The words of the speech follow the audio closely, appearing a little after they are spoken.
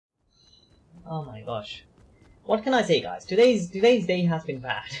Oh my gosh. What can I say, guys? Today's day has been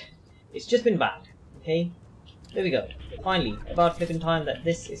bad. It's just been bad. Okay? There we go. Finally, about flipping time that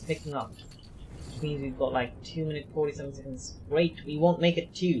this is picking up. Which means we've got like 2 minutes 47 seconds. Great. We won't make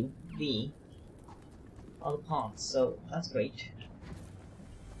it to the other parts, so that's great.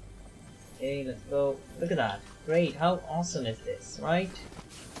 Okay, let's go. Look at that. Great. How awesome is this, right?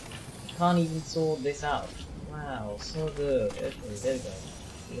 Can't even sort this out. Wow, so good. Okay, there we go.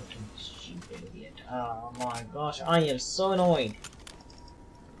 Looking stupid idiot. Oh my gosh, I am so annoyed.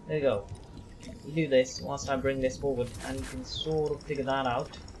 There we go. You do this whilst I bring this forward, and you can sort of figure that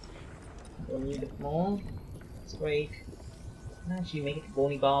out. Go a little bit more. That's great. Can I actually make it to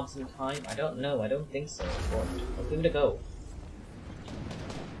bony barbs in time? I don't know. I don't think so. But I'll give it a go.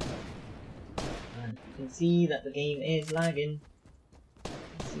 And you can see that the game is lagging.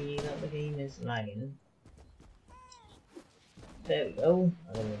 There we go.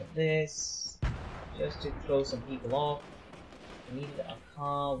 A little bit of this, just to throw some people off. I needed a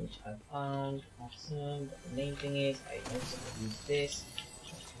car, which I found. Awesome. But the main thing is, I also use this.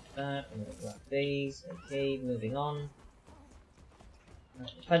 That. I'm gonna grab these. Okay, moving on.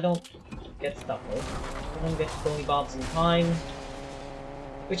 If I don't get stuck, if I don't get Tony Bobs in time,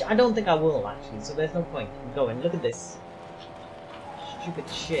 which I don't think I will actually, so there's no point in going. Look at this. Stupid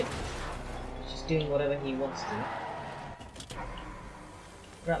shit. He's just doing whatever he wants to.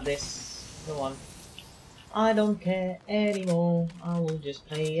 Grab this. Go on. I don't care anymore. I will just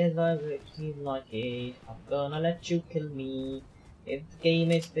play as I feel like it. I'm gonna let you kill me. If the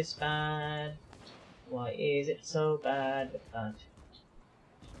game is this bad, why is it so bad with that?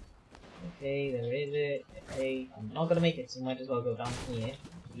 Okay, there is it. Okay, I'm not gonna make it, so might as well go down here.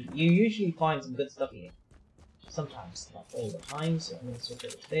 You usually find some good stuff here. Sometimes, not all the time, so I'm going to switch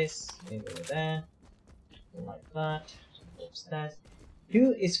over to this, maybe over there, like that, upstairs.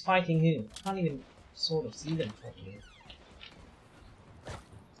 Who is fighting who? I can't even sort of see them properly.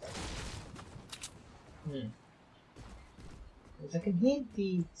 Because I can hear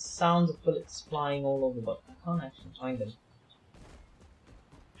the sounds of bullets flying all over, but I can't actually find them.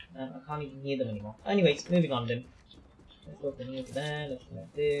 And I can't even hear them anymore. Anyways, moving on then. Let's go from here to there, let's go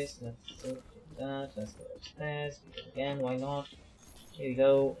like this, let's go that, let's go upstairs, because again, why not? Here we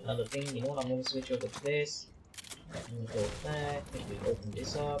go, another thing, you know what, I'm going to switch over to this. I'm going to go with that, maybe open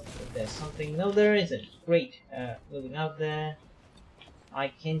this up, if there's something, no there isn't, great, moving out there. I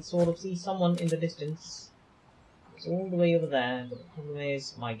can sort of see someone in the distance, it's all the way over there, but the problem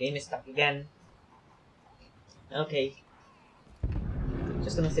is, my game is stuck again. Okay,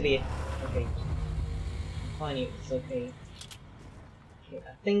 just gonna sit here, okay, fine, it's okay.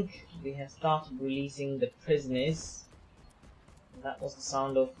 I think we have started releasing the prisoners. That was the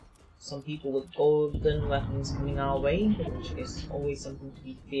sound of some people with golden weapons coming our way, which is always something to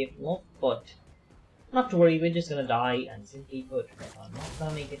be fearful of, but not to worry, we're just gonna die and simply put, I'm not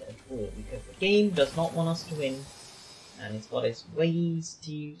gonna make it at all, because the game does not want us to win, and it's got its ways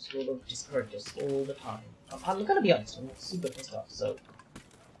to sort of discourage us all the time. I'm gonna be honest, I'm super pissed off, so...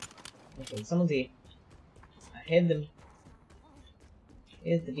 Okay, someone's here. I heard them.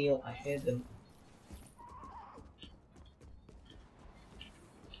 Here's the deal, I heard them.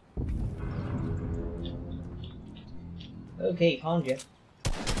 Okay, found you.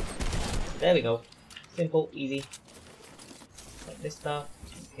 There we go. Simple, easy. Like this stuff.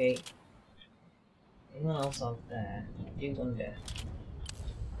 Okay. Anyone else out there? I do wonder.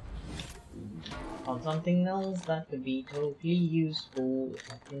 On something else that could be totally useful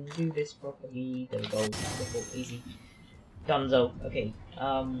if I can do this properly. There we go. Simple, easy. Dunzo. Okay.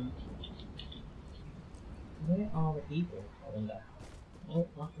 Where are the people? I wonder. Oh,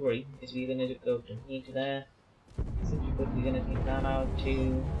 not to worry, because we're gonna go from here to there. Simply put, we're gonna take that out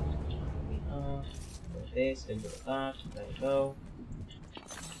to this, then do that, there we go.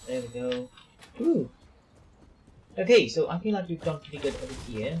 There we go. Ooh! Okay, so I feel like we've done pretty good over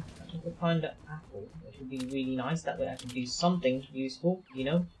here. I think we'll find an apple, which would be really nice. That way I can do something useful, you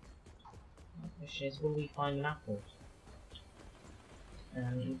know? The question is, will we find an apple?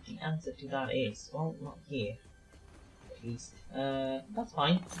 And the answer to that is, well, not here. At least. That's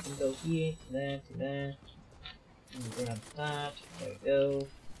fine. We can go here, to there. And grab that. There we go.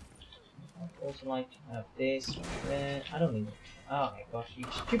 I'd also like to have this right there. I don't even... Oh my gosh, you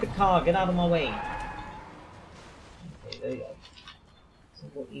stupid car, get out of my way! Okay, there you go.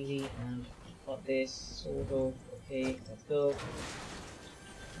 Simple, easy, and got this, sort of. Okay, let's go.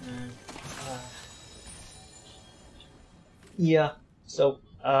 And... yeah, so,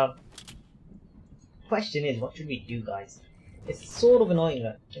 question is, what should we do, guys? It's sort of annoying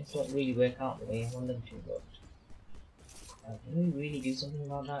that things don't really work out the way I want them to, but... can we really do something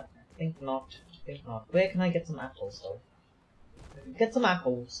about that? I think not. I think not. Where can I get some apples though? If I could get some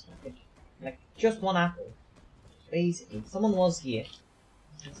apples, I could, like, just one apple. Basically, someone was here.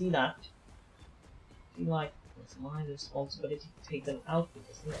 You can see that. I feel like it's my responsibility to take them out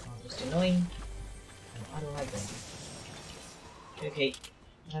because they are just annoying. And I don't like them. Okay,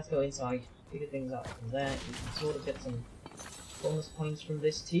 let's go inside. Figure things out from there. You can sort of get some bonus points from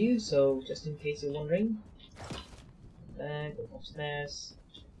this too, so just in case you're wondering. There, go upstairs.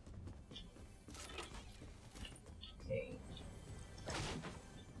 Okay.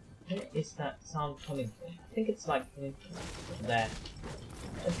 Where is that sound coming from? I think it's like coming from there.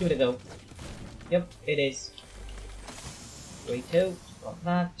 Let's give it a go. Yep, it is. Great too. Got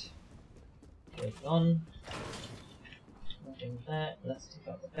that. Great on. Nothing there. Let's take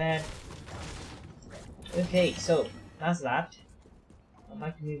out the bed. Okay, so that's that. I'd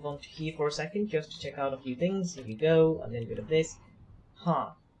like to move on to here for a second just to check out a few things. Here we go. A little bit of this.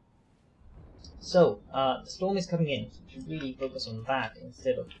 So, the storm is coming in. So we should really focus on that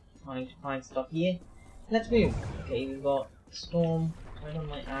instead of trying to find stuff here. Let's move. Okay, we've got the storm right on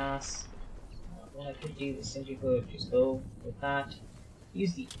my ass. What I could do is simply just go with that.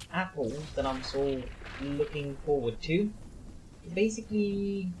 Use the apples that I'm so looking forward to.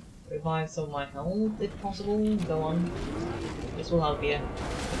 Basically, revive some of my health if possible. Go on. This will help you.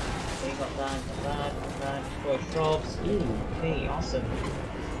 Okay, got that. Destroy shrubs. Ooh, okay, awesome.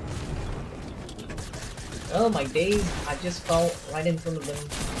 Oh my days, I just fell right in front of them.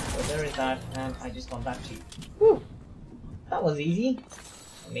 So there is that, and I just got that too. Whew! That was easy.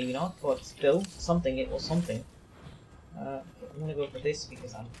 Maybe not, but still, something, it was something. I'm gonna go for this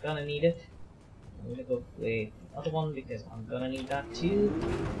because I'm gonna need it. I'm gonna go with the other one because I'm gonna need that too.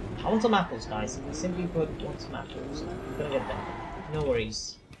 I want some apples, guys. Simply put, I want some apples. I'm gonna get them. No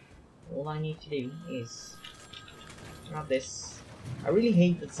worries. All I need to do is grab this. I really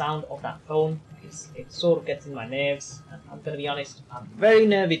hate the sound of that phone because it sort of gets in my nerves. And I'm gonna be honest, I'm very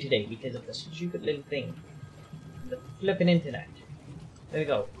nervy today because of the stupid little thing. The flipping internet. There we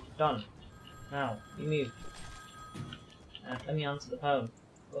go. Done. Now, you move. Let me answer the phone.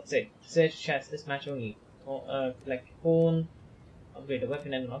 What's it? Search chest, this match only. Collect corn. Upgrade a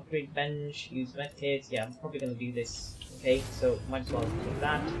weapon and an upgrade bench. Use medkits. Yeah, I'm probably gonna do this. Okay, so might as well take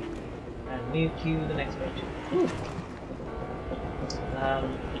that. And move to the next bit. Whew.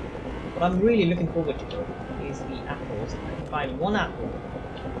 What I'm really looking forward to though is the apples. I can find one apple.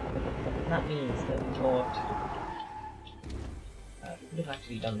 That means that we got... could have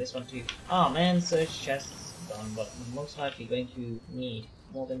actually done this one too. Ah man, search chests done, but I'm most likely going to need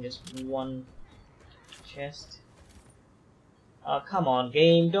more than just one chest. Come on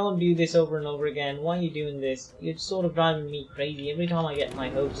game, don't do this over and over again. Why are you doing this? You're sort of driving me crazy. Every time I get my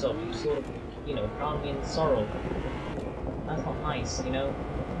hopes up, you sort of, you know, drown me in sorrow. That's not nice, you know?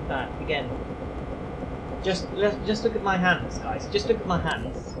 That, again. Just look at my hands, guys. Just look at my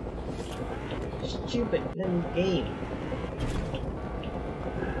hands. Stupid little game.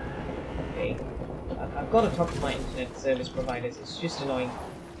 Okay. I've got to talk to my internet service providers. It's just annoying.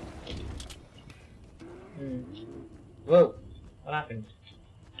 Whoa. What happened?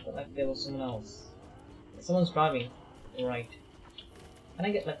 I felt like there was someone else. Someone's driving. Alright. Can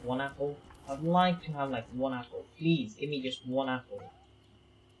I get like one apple? I'd like to have like one apple. Please, give me just one apple.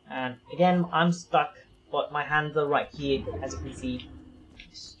 And again, I'm stuck, but my hands are right here, as you can see.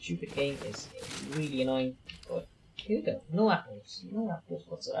 This stupid game is really annoying. But here we go. No apples. No apples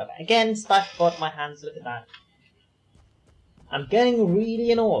whatsoever. Again, stuck, but my hands, look at that. I'm getting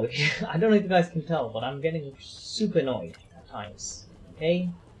really annoyed. I don't know if you guys can tell, but I'm getting super annoyed at times. Okay?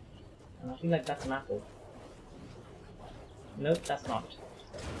 And I feel like that's an apple. Nope, that's not.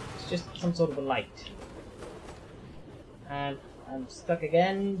 It's just some sort of a light. And I'm stuck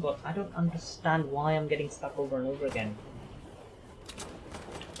again, but I don't understand why I'm getting stuck over and over again.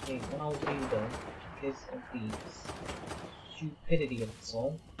 Okay, what I'll do though, because of the stupidity of this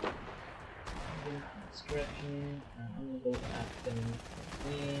all. This direction, and I'm gonna go at them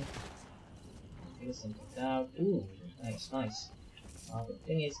here. Figure something out. Ooh, nice, nice. The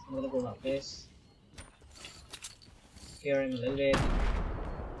thing is, I'm gonna go like this. Scare him a little bit.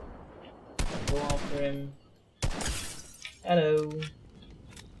 Go after him. Hello.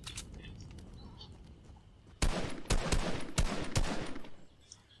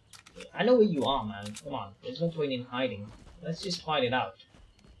 I know where you are, man. Come on. There's no point in hiding. Let's just fight it out.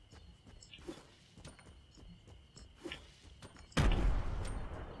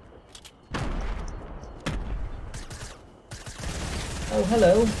 Oh,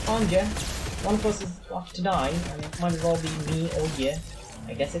 hello. Found ya. One of us is got to die, and it might as well be me or you.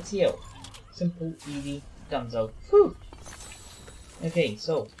 I guess it's you. Simple, easy, donezo. Whew. Okay,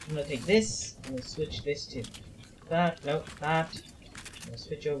 so I'm gonna take this, I'm gonna switch this to that, no, that. I'm gonna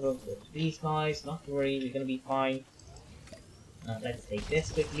switch over with these guys, not to worry, we're gonna be fine. Let's take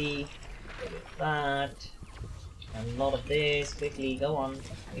this quickly, go with that, and a lot of this quickly, go on.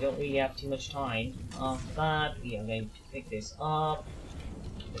 We don't really have too much time. After that, we are going to pick this up.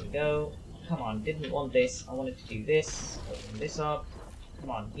 There we go. Come on, didn't want this, I wanted to do this, open this up.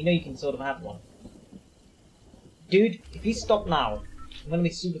 Come on, you know you can sort of have one. Dude, if you stop now, I'm gonna be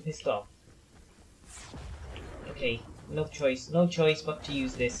super pissed off. Okay, no choice but to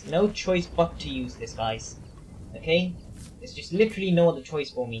use this. No choice but to use this, guys. Okay? There's just literally no other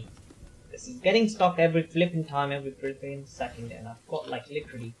choice for me. This is getting stuck every flipping time, every flipping second, and I've got like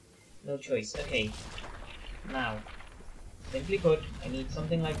literally no choice. Okay. Now, simply put, I need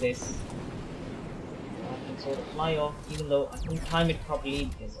something like this. I can sort of fly off, even though I don't time it properly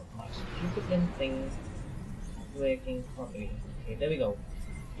because of my stupid thing working properly. Okay, there we go.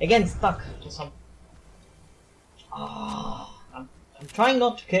 Again, stuck to some. I'm trying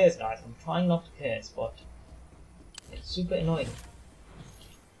not to curse, guys. I'm trying not to curse, but it's super annoying.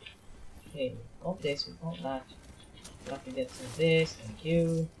 Okay, we've got this, we've got that. We have to get some of this. Thank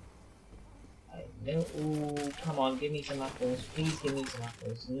you. I know. Ooh, come on, give me some apples. Please give me some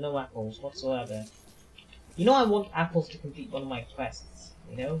apples. No apples whatsoever. You know I want apples to complete one of my quests.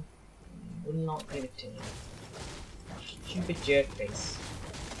 You know, will not give it to me. Stupid jerk face.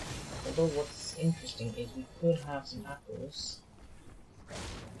 Although what's interesting is we could have some apples.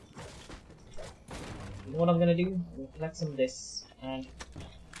 You know what I'm gonna do? I'm gonna collect some of this, and it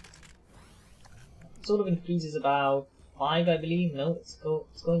sort of increases about 5, I believe. No, it's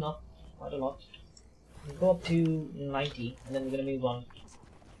going up quite a lot. We'll go up to 90, and then we're gonna move on.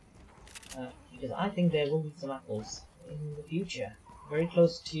 Because I think there will be some apples in the future. Very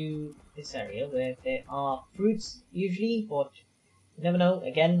close to this area where there are fruits usually, but you never know.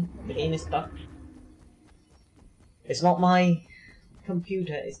 Again, the game is stuck. It's not my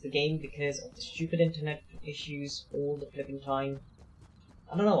computer, it's the game because of the stupid internet issues all the flipping time.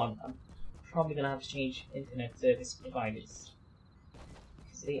 I don't know, I'm probably gonna have to change internet service providers.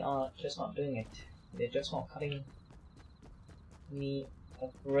 Because they are just not doing it. They're just not cutting me a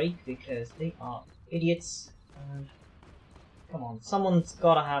break because they are idiots. And come on, someone's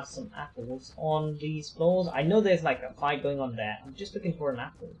gotta have some apples on these floors. I know there's like a fight going on there. I'm just looking for an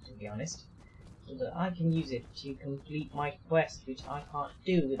apple, to be honest, so that I can use it to complete my quest, which I can't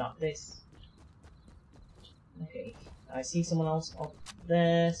do without this. Okay, I see someone else up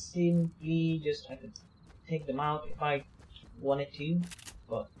there. Simply just, I could take them out if I wanted to,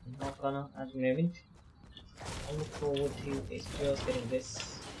 but I'm not gonna at the moment. All I look forward to is just getting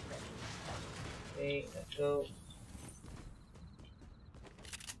this. Okay, let's go.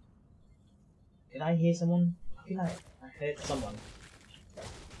 Did I hear someone? I feel like I heard someone.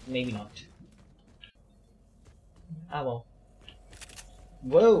 Maybe not. Ah well.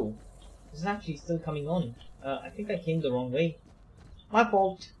 Whoa! This is actually still coming on. I think I came the wrong way. My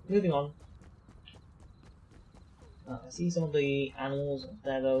fault. Moving on. I see some of the animals up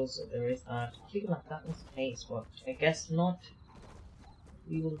there though, so there is that. I feel like that was the case, but I guess not. What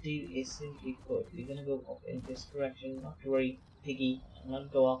we will do is simply put, we're gonna go up in this direction. Not to worry, piggy. I'm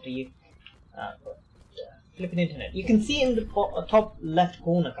not go after you. Flipping internet. You can see in the top left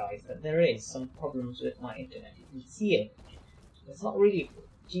corner, guys, that there is some problems with my internet. You can see it. It's not really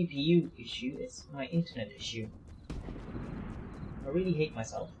a GPU issue, it's my internet issue. I really hate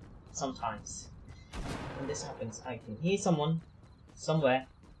myself sometimes when this happens. I can hear someone somewhere.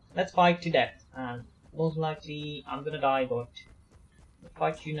 Let's fight to death, and most likely I'm gonna die, but I'll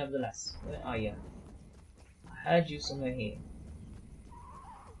fight you nevertheless. Where are you? I heard you somewhere here.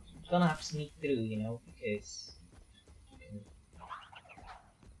 Gonna have to sneak through, you know, because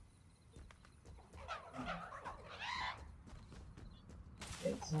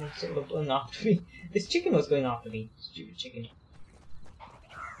someone's sort of going after me. This chicken was going after me. Stupid chicken.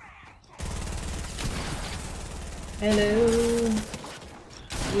 Hello.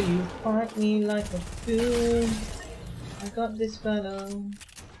 Will you fight me like a fool? I got this fellow.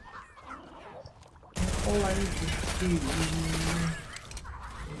 All I need to do.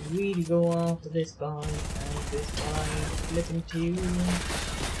 Really go after this guy, and this guy listen to.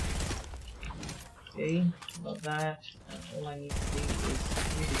 Okay, got that, and all I need to do is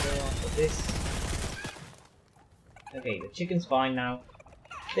really go after this. Okay, the chicken's fine now.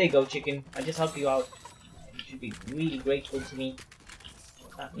 There you go, chicken, I just helped you out. You should be really grateful to me.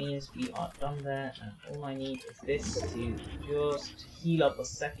 That means we are done there, and all I need is this to just heal up a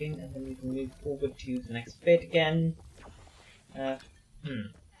second, and then we can move forward to the next bit again.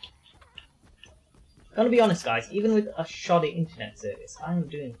 Gonna be honest, guys, even with a shoddy internet service, I'm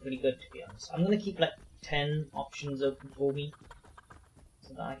doing pretty good, to be honest. I'm gonna keep like 10 options open for me,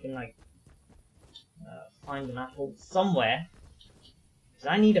 so that I can like find an apple somewhere. Because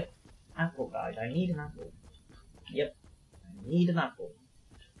I need an apple, guys. I need an apple. Yep, I need an apple.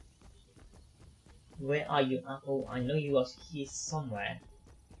 Where are you, apple? I know you are here somewhere.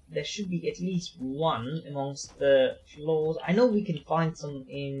 There should be at least one amongst the floors. I know we can find some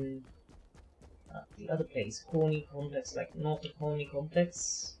in the other place, Corny Complex, like North of Corny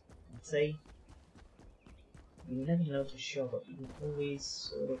Complex, I'd say. You never know for sure, but you can always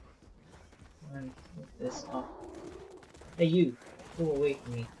sort of try and look this up. Hey you, go away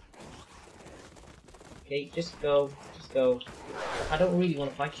from me. Okay, just go, just go. I don't really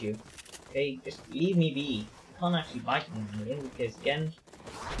want to fight you. Okay, just leave me be. You can't actually bite me, because again...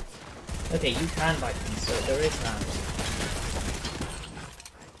 Okay, you can bite me, so there is that.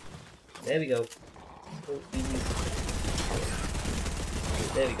 There we go.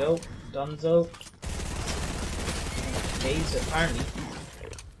 There we go. Dunzo. Okay, so apparently you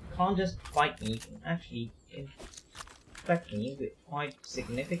can't just fight me, you can actually infect me quite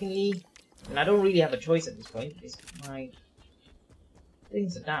significantly. And I don't really have a choice at this point because my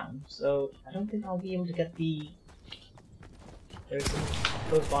things are down, so I don't think I'll be able to get the... There's some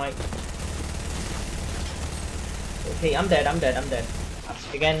close by. Okay, I'm dead, I'm dead, I'm dead.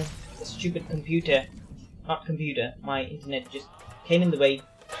 Again, the stupid computer, not computer, my internet just came in the way.